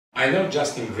I know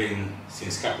Justin Green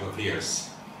since a couple of years,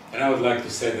 and I would like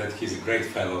to say that he's a great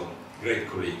fellow, great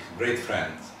colleague, great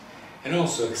friend, and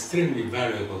also extremely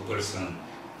valuable person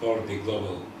for the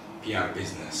global PR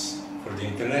business, for the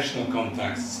international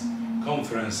contacts,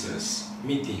 conferences,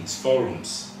 meetings,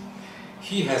 forums.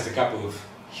 He has a couple of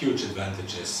huge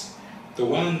advantages. The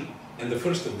one and the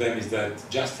first of them is that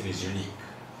Justin is unique.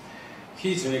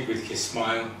 He is unique with his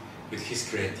smile, with his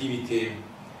creativity,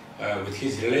 with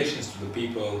his relations to the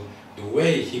people. The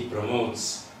way he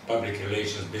promotes public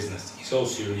relations business is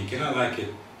also unique, and I like it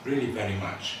really very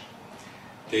much.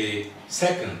 The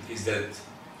second is that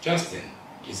Justin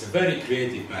is a very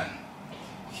creative man.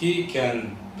 He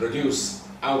can produce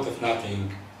out of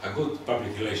nothing a good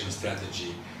public relations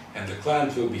strategy, and the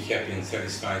client will be happy and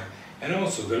satisfied, and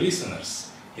also the listeners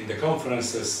in the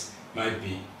conferences might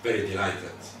be very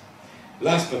delighted.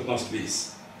 Last but not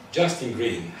least, Justin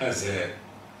Green has an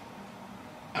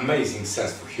amazing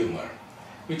sense for humor,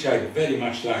 which I very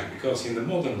much like, because in the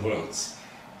modern world,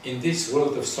 in this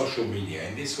world of social media,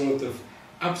 in this world of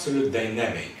absolute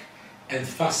dynamic and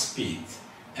fast speed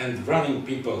and running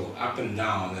people up and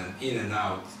down and in and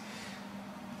out,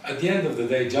 at the end of the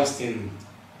day, Justin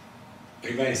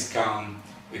remains calm,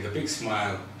 with a big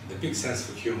smile, with a big sense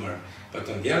for humor, but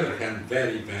on the other hand,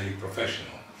 very, very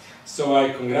professional. So I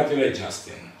congratulate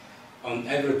Justin on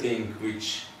everything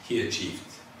which he achieved,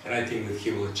 and I think that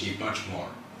he will achieve much more.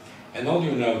 And all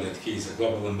you know that he is a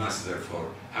global ambassador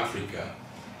for Africa,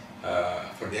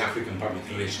 for the African Public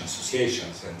Relations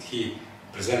Associations, and he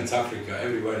presents Africa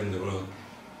everywhere in the world.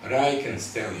 But I can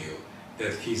tell you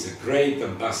that he's a great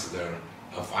ambassador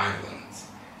of Ireland,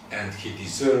 and he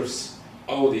deserves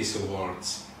all these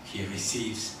awards he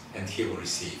receives and he will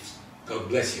receive. God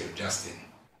bless you, Justin.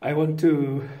 I want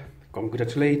to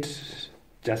congratulate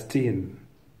Justin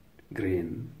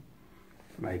Green,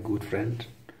 my good friend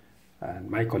and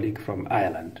my colleague from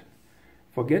Ireland,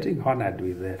 for getting honored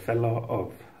with the Fellow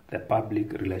of the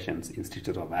Public Relations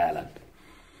Institute of Ireland.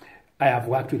 I have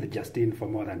worked with Justin for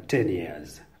more than 10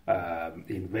 years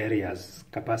in various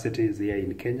capacities here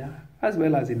in Kenya, as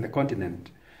well as in the continent,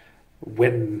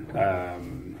 when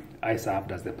I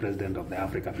served as the president of the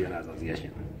Africa PR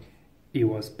Association. He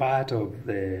was part of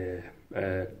the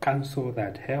council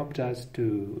that helped us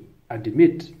to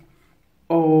admit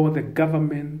all the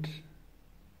government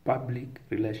public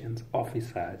relations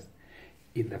officers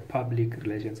in the Public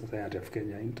Relations Society of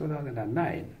Kenya in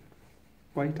 2009.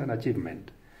 Quite an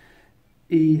achievement.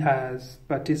 He has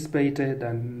participated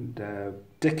and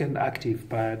taken active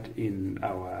part in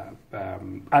our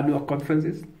annual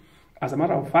conferences. As a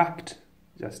matter of fact,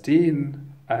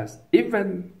 Justin has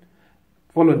even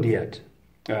volunteered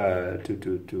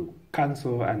to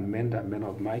counsel and mentor many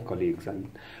of my colleagues,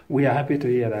 and we are happy to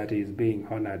hear that he's being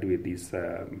honored with this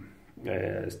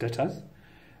status.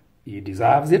 He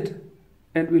deserves it,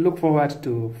 and we look forward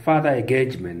to further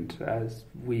engagement as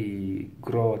we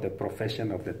grow the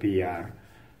profession of the PR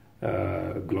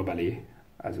globally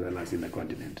as well as in the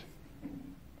continent.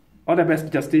 All the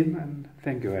best, Justin, and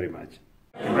thank you very much.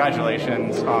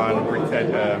 Congratulations on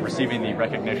receiving the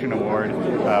recognition award.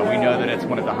 We know that it's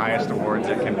one of the highest awards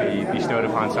that can be bestowed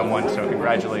upon someone, so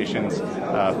congratulations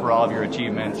for all of your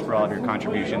achievements, for all of your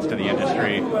contributions to the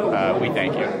industry. We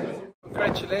thank you.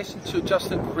 Congratulations to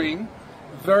Justin Green.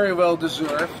 Very well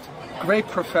deserved, great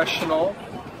professional,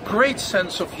 great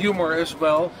sense of humor as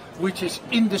well, which is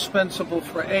indispensable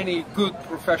for any good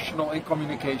professional in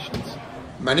communications.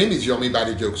 My name is Yomi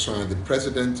Badijokswan, the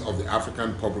president of the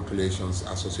African Public Relations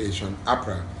Association,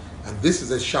 APRA, and this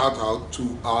is a shout out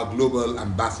to our global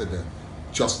ambassador,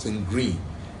 Justin Green,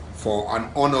 for an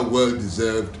honor well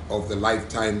deserved of the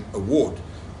Lifetime Award.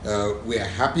 We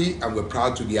are happy and we're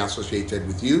proud to be associated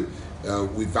with you.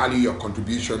 We value your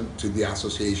contribution to the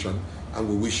association and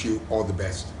we wish you all the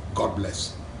best. God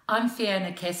bless. I'm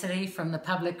Fiona Cassidy from the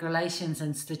Public Relations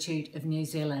Institute of New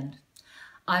Zealand.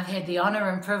 I've had the honour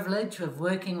and privilege of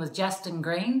working with Justin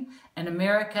Green in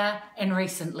America and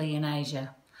recently in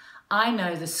Asia. I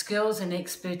know the skills and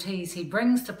expertise he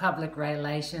brings to public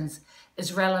relations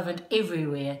is relevant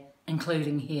everywhere,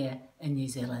 including here in New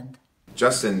Zealand.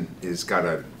 Justin has got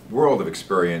a world of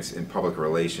experience in public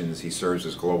relations. He serves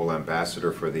as Global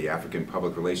Ambassador for the African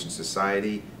Public Relations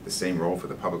Society, the same role for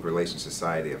the Public Relations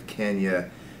Society of Kenya.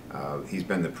 He's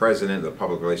been the President of the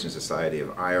Public Relations Society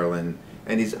of Ireland,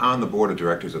 and he's on the Board of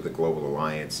Directors of the Global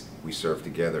Alliance. We serve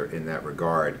together in that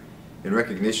regard. In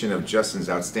recognition of Justin's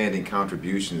outstanding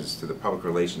contributions to the public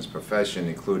relations profession,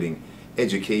 including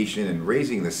education and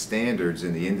raising the standards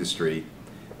in the industry,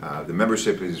 the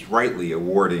membership is rightly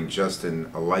awarding Justin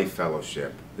a Life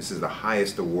Fellowship. This is the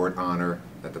highest award honor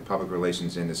that the public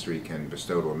relations industry can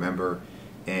bestow to a member,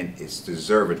 and it's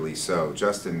deservedly so.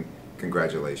 Justin,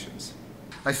 congratulations.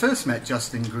 I first met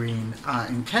Justin Green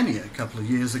in Kenya a couple of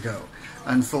years ago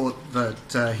and thought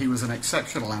that he was an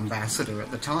exceptional ambassador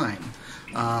at the time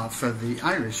for the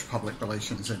Irish public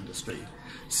relations industry.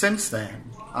 Since then,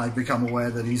 I've become aware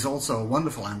that he's also a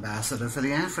wonderful ambassador for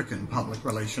the African public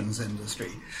relations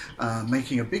industry,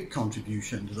 making a big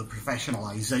contribution to the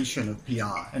professionalization of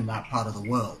PR in that part of the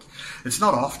world. It's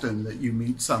not often that you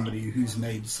meet somebody who's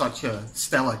made such a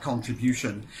stellar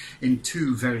contribution in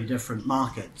two very different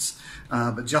markets.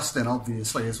 But Justin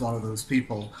obviously is one of those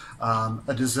people,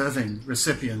 a deserving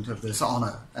recipient of this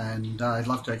honor, and I'd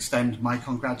love to extend my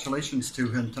congratulations to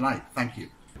him tonight. Thank you.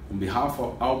 On behalf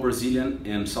of our Brazilian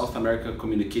and South American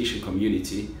communication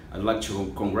community, I'd like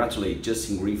to congratulate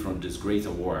Justin Green for this great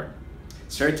award.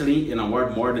 Certainly an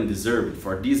award more than deserved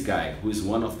for this guy, who is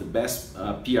one of the best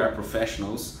PR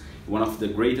professionals, one of the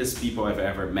greatest people I've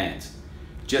ever met.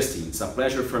 Justin, it's a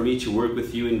pleasure for me to work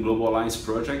with you in Global Alliance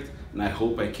project, and I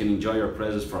hope I can enjoy your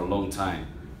presence for a long time.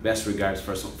 Best regards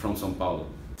from São Paulo.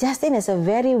 Justin is a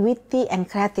very witty and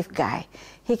creative guy.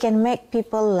 He can make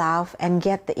people laugh and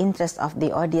get the interest of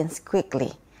the audience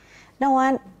quickly. No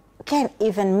one can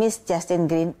even miss Justin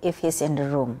Green if he's in the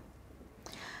room.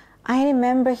 I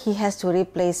remember he has to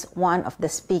replace one of the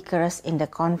speakers in the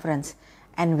conference,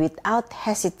 and without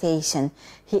hesitation,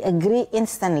 he agreed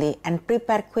instantly and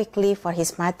prepared quickly for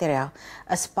his material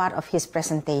as part of his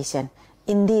presentation.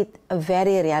 Indeed, a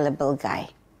very reliable guy.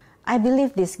 I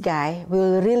believe this guy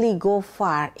will really go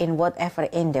far in whatever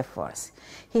endeavors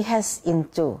he has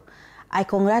into. I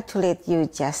congratulate you,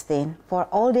 Justin, for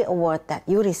all the awards that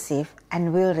you receive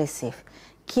and will receive.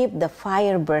 Keep the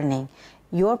fire burning.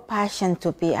 Your passion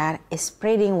to PR is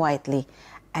spreading widely,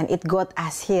 and it got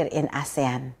us here in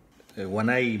ASEAN. When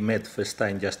I met first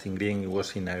time Justin Green, it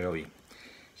was in Nairobi.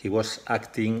 He was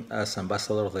acting as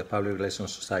ambassador of the Public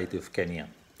Relations Society of Kenya.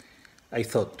 I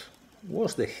thought,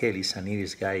 what the hell is an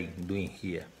Irish guy doing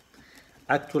here?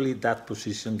 Actually, that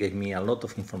position gave me a lot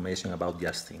of information about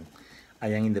Justin. I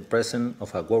am in the presence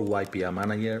of a worldwide PR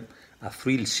manager, a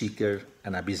thrill seeker,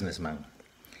 and a businessman.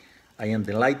 I am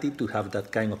delighted to have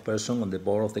that kind of person on the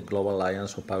board of the Global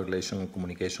Alliance of Public Relations and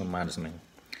Communication Management.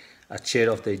 As chair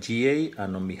of the GA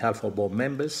and on behalf of board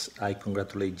members, I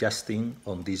congratulate Justin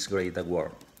on this great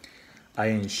award. I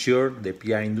am sure the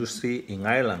PR industry in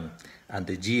Ireland and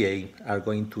the GA are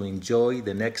going to enjoy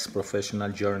the next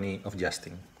professional journey of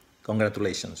Justin.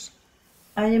 Congratulations.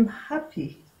 I am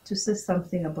happy to say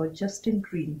something about Justin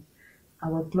Green,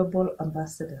 our global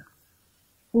ambassador,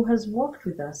 who has worked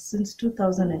with us since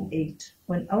 2008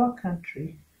 when our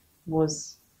country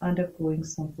was undergoing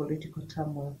some political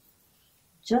turmoil.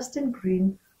 Justin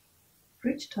Green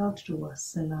reached out to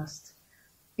us and asked,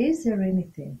 is there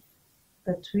anything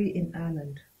that we in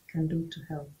Ireland can do to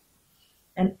help?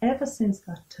 And ever since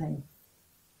that time,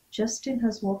 Justin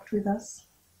has worked with us,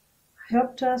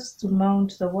 helped us to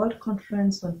mount the World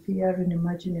Conference on PR in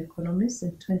Emerging Economies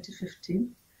in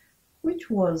 2015, which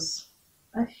was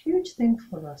a huge thing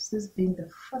for us, this being the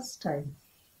first time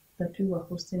that we were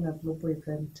hosting a global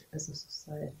event as a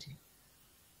society.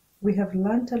 We have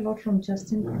learned a lot from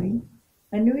Justin Green,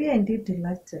 and we are indeed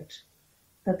delighted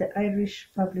that the Irish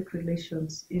Public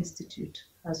Relations Institute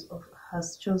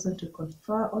has chosen to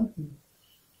confer on him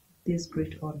this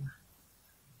great honor.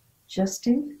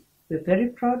 Justin, we're very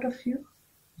proud of you.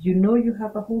 You know you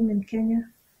have a home in Kenya,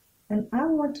 and I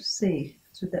want to say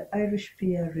to the Irish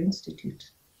PR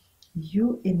Institute,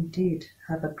 you indeed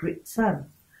have a great son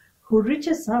who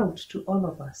reaches out to all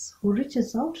of us, who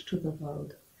reaches out to the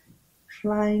world,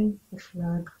 flying the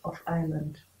flag of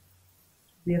Ireland.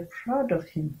 We are proud of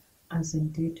him, as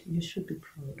indeed you should be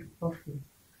proud of him.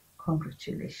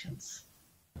 Congratulations.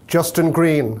 Justin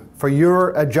Green, for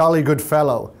you're a jolly good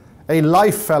fellow, a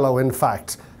life fellow in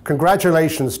fact.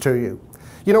 Congratulations to you.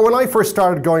 You know, when I first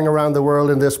started going around the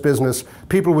world in this business,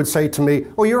 people would say to me,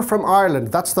 oh, you're from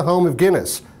Ireland, that's the home of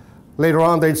Guinness. Later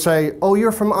on they'd say, oh,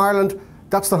 you're from Ireland,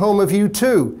 that's the home of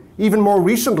U2. Even more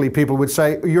recently people would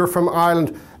say, oh, you're from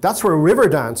Ireland, that's where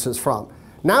Riverdance is from.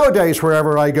 Nowadays,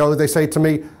 wherever I go, they say to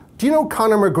me, do you know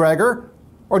Conor McGregor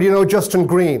or do you know Justin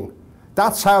Green?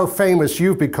 That's how famous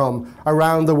you've become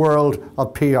around the world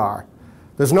of PR.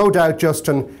 There's no doubt,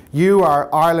 Justin, you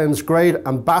are Ireland's great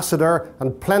ambassador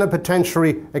and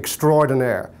plenipotentiary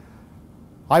extraordinaire.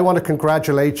 I want to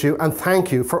congratulate you and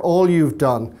thank you for all you've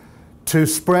done to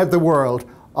spread the world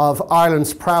of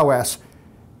Ireland's prowess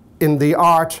in the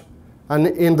art and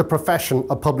in the profession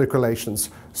of public relations.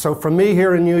 So from me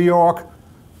here in New York,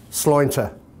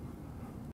 Slointe.